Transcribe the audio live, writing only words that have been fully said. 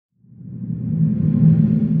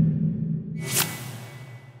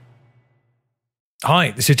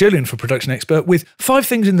Hi, this is Julian for Production Expert with 5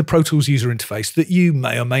 things in the Pro Tools user interface that you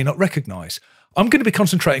may or may not recognise. I'm going to be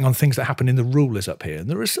concentrating on things that happen in the rulers up here, and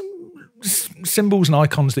there are some symbols and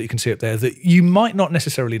icons that you can see up there that you might not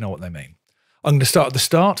necessarily know what they mean. I'm going to start at the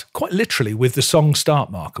start, quite literally, with the song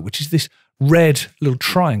start marker, which is this red little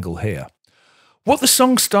triangle here. What the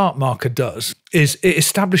song start marker does is it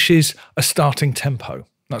establishes a starting tempo.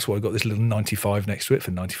 That's why I've got this little 95 next to it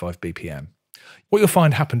for 95 BPM. What you'll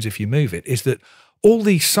find happens if you move it is that all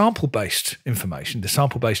the sample-based information, the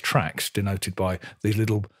sample-based tracks denoted by these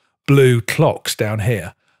little blue clocks down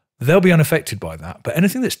here, they'll be unaffected by that. But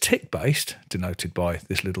anything that's tick-based, denoted by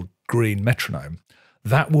this little green metronome,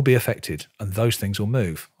 that will be affected and those things will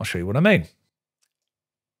move. I'll show you what I mean.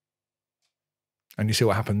 And you see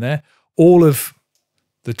what happened there? All of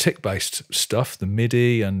the tick-based stuff, the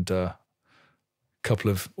MIDI and a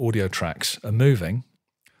couple of audio tracks are moving,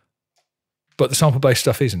 but the sample-based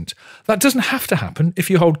stuff isn't. That doesn't have to happen.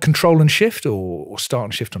 If you hold Control and Shift or Start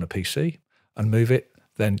and Shift on a PC and move it,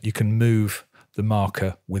 then you can move the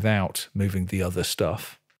marker without moving the other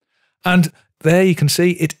stuff. And there you can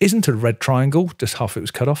see it isn't a red triangle, just half it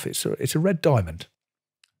was cut off. It's a red diamond.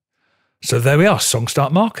 So there we are, song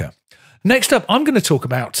start marker. Next up, I'm going to talk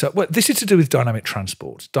about, well, this is to do with dynamic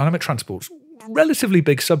transport. Dynamic transport's a relatively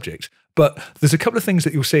big subject, but there's a couple of things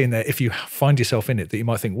that you'll see in there if you find yourself in it that you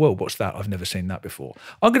might think, whoa, what's that? I've never seen that before.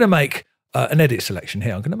 I'm going to make an edit selection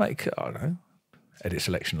here. I'm going to make, I don't know, edit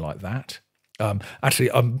selection like that.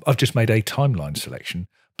 Actually, I've just made a timeline selection,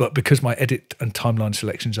 but because my edit and timeline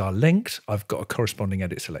selections are linked, I've got a corresponding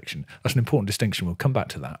edit selection. That's an important distinction. We'll come back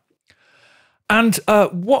to that. And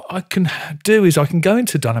what I can do is I can go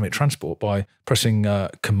into dynamic transport by pressing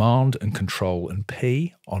Command and Control and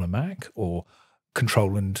P on a Mac, or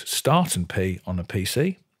Control and Start and P on a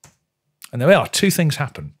PC. And there we are, 2 things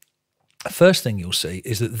happen. The first thing you'll see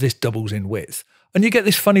is that this doubles in width, and you get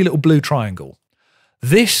this funny little blue triangle.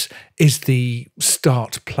 This is the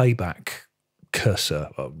start playback cursor,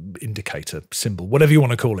 indicator, symbol, whatever you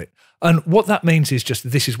want to call it. And what that means is just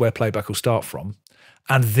this is where playback will start from,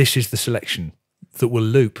 and this is the selection that will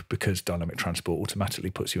loop because dynamic transport automatically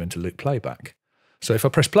puts you into loop playback. So if I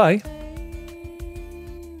press play,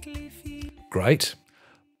 great.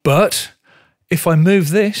 But if I move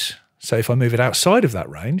this, say if I move it outside of that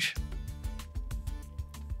range,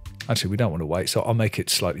 actually we don't want to wait, so I'll make it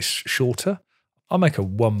slightly shorter. I'll make a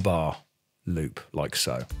 1 bar loop like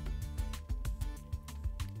so.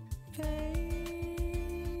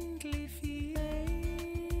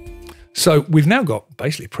 So we've now got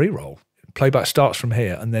basically pre-roll. Playback starts from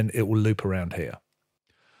here and then it will loop around here.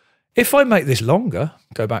 If I make this longer,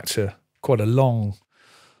 go back to quite a long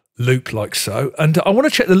loop like so, and I want to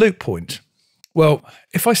check the loop point. Well,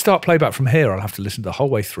 if I start playback from here, I'll have to listen the whole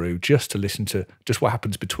way through just to listen to just what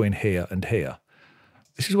happens between here and here.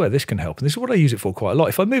 This is where this can help, and this is what I use it for quite a lot.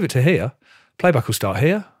 If I move it to here, playback will start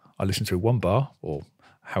here. I listen to 1 bar, or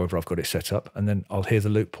however I've got it set up, and then I'll hear the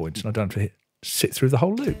loop points, and I don't have to sit through the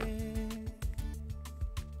whole loop.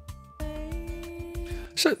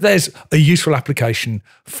 So there's a useful application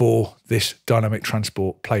for this dynamic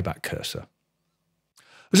transport playback cursor.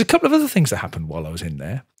 There's a couple of other things that happened while I was in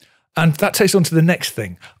there, and that takes on to the next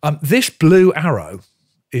thing. This blue arrow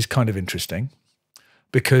is kind of interesting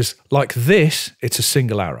because, like this, it's a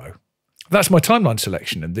single arrow. That's my timeline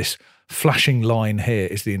selection, and this flashing line here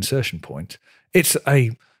is the insertion point. It's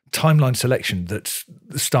a timeline selection that's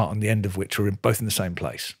the start and the end of which are both in the same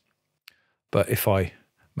place. But if I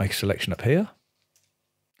make a selection up here,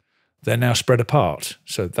 they're now spread apart.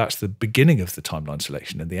 So that's the beginning of the timeline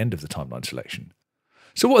selection and the end of the timeline selection.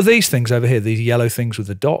 So what are these things over here, these yellow things with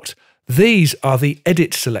the dot? These are the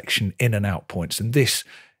edit selection in and out points. And this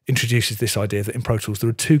introduces this idea that in Pro Tools there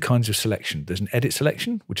are 2 kinds of selection. There's an edit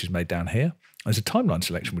selection, which is made down here. There's a timeline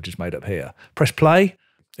selection, which is made up here. Press play,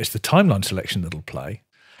 it's the timeline selection that'll play.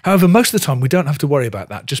 However, most of the time we don't have to worry about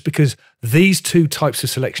that just because these 2 types of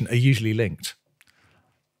selection are usually linked.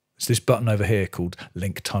 There's this button over here called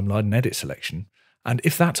Link Timeline and Edit Selection. And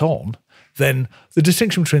if that's on, then the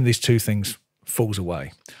distinction between these 2 things falls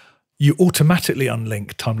away. You automatically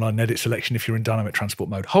unlink timeline and edit selection if you're in dynamic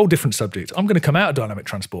transport mode. Whole different subject. I'm going to come out of dynamic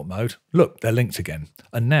transport mode. Look, they're linked again.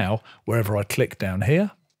 And now, wherever I click down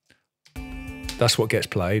here, that's what gets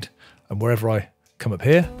played. And wherever I come up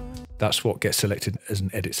here, that's what gets selected as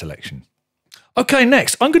an edit selection. Okay,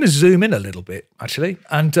 next, I'm going to zoom in a little bit, actually,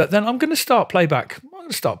 and then I'm going to start playback. I'm going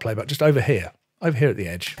to start playback just over here at the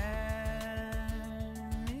edge.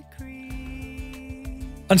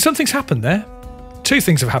 And something's happened there. 2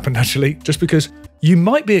 things have happened, actually, just because you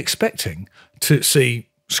might be expecting to see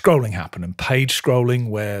scrolling happen, and page scrolling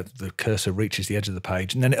where the cursor reaches the edge of the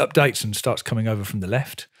page and then it updates and starts coming over from the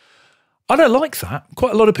left. I don't like that.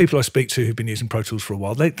 Quite a lot of people I speak to who've been using Pro Tools for a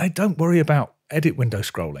while, they don't worry about edit window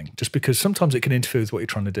scrolling just because sometimes it can interfere with what you're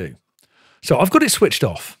trying to do. So I've got it switched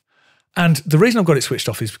off. And the reason I've got it switched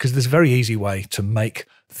off is because there's a very easy way to make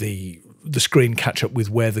the screen catch up with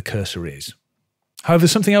where the cursor is. However,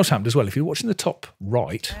 something else happened as well. If you're watching the top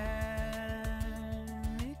right,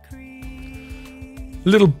 a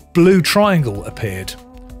little blue triangle appeared.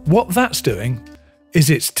 What that's doing is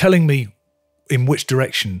it's telling me in which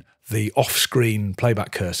direction the off-screen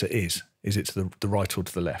playback cursor is. Is it to the right or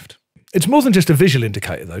to the left? It's more than just a visual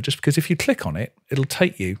indicator though, just because if you click on it, it'll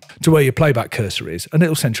take you to where your playback cursor is and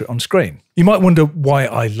it'll center it on screen. You might wonder why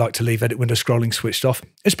I like to leave edit window scrolling switched off.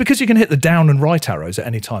 It's because you can hit the down and right arrows at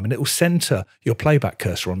any time and it will center your playback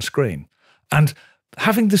cursor on screen. And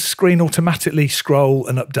having the screen automatically scroll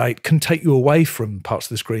and update can take you away from parts of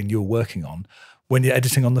the screen you're working on when you're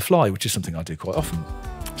editing on the fly, which is something I do quite often.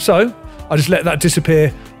 So I just let that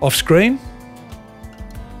disappear off screen.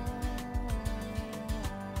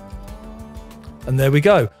 And there we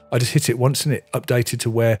go. I just hit it once and it updated to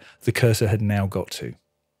where the cursor had now got to.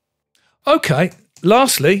 Okay,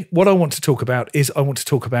 lastly, what I want to talk about is I want to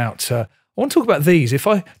talk about these. If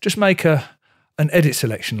I just make an edit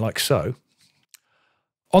selection like so,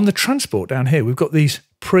 on the transport down here, we've got these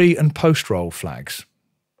pre and post roll flags.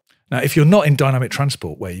 Now, if you're not in dynamic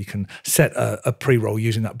transport where you can set a pre-roll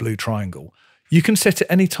using that blue triangle, you can set it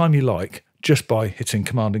any time you like just by hitting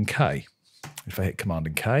Command and K. If I hit Command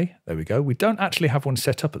and K, there we go. We don't actually have one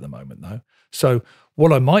set up at the moment though. So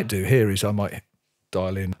what I might do here is I might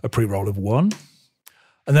dial in a pre-roll of 1.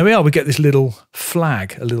 And there we are. We get this little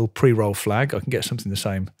flag, a little pre-roll flag. I can get something the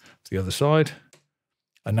same to the other side.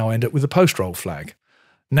 And now I end up with a post-roll flag.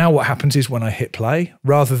 Now what happens is when I hit play,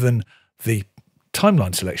 rather than the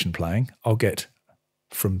timeline selection playing, I'll get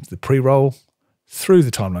from the pre-roll through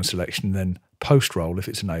the timeline selection, then post-roll if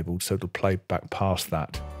it's enabled, so it'll play back past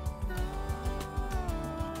that.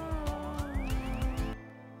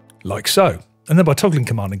 Like so. And then by toggling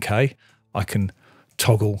Command and K, I can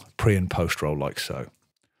toggle pre and post-roll like so.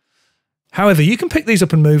 However, you can pick these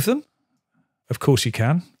up and move them. Of course you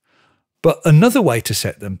can. But another way to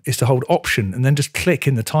set them is to hold Option and then just click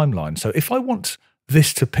in the timeline. So if I want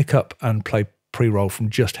this to pick up and play pre-roll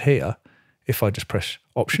from just here, if I just press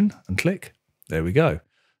Option and click, there we go.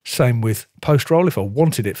 Same with post-roll. If I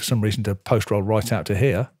wanted it for some reason to post-roll right out to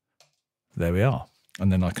here, there we are.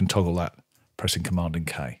 And then I can toggle that pressing Command and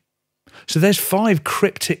K. So there's 5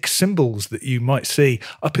 cryptic symbols that you might see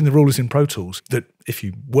up in the rulers in Pro Tools that if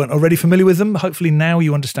you weren't already familiar with them, hopefully now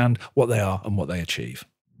you understand what they are and what they achieve.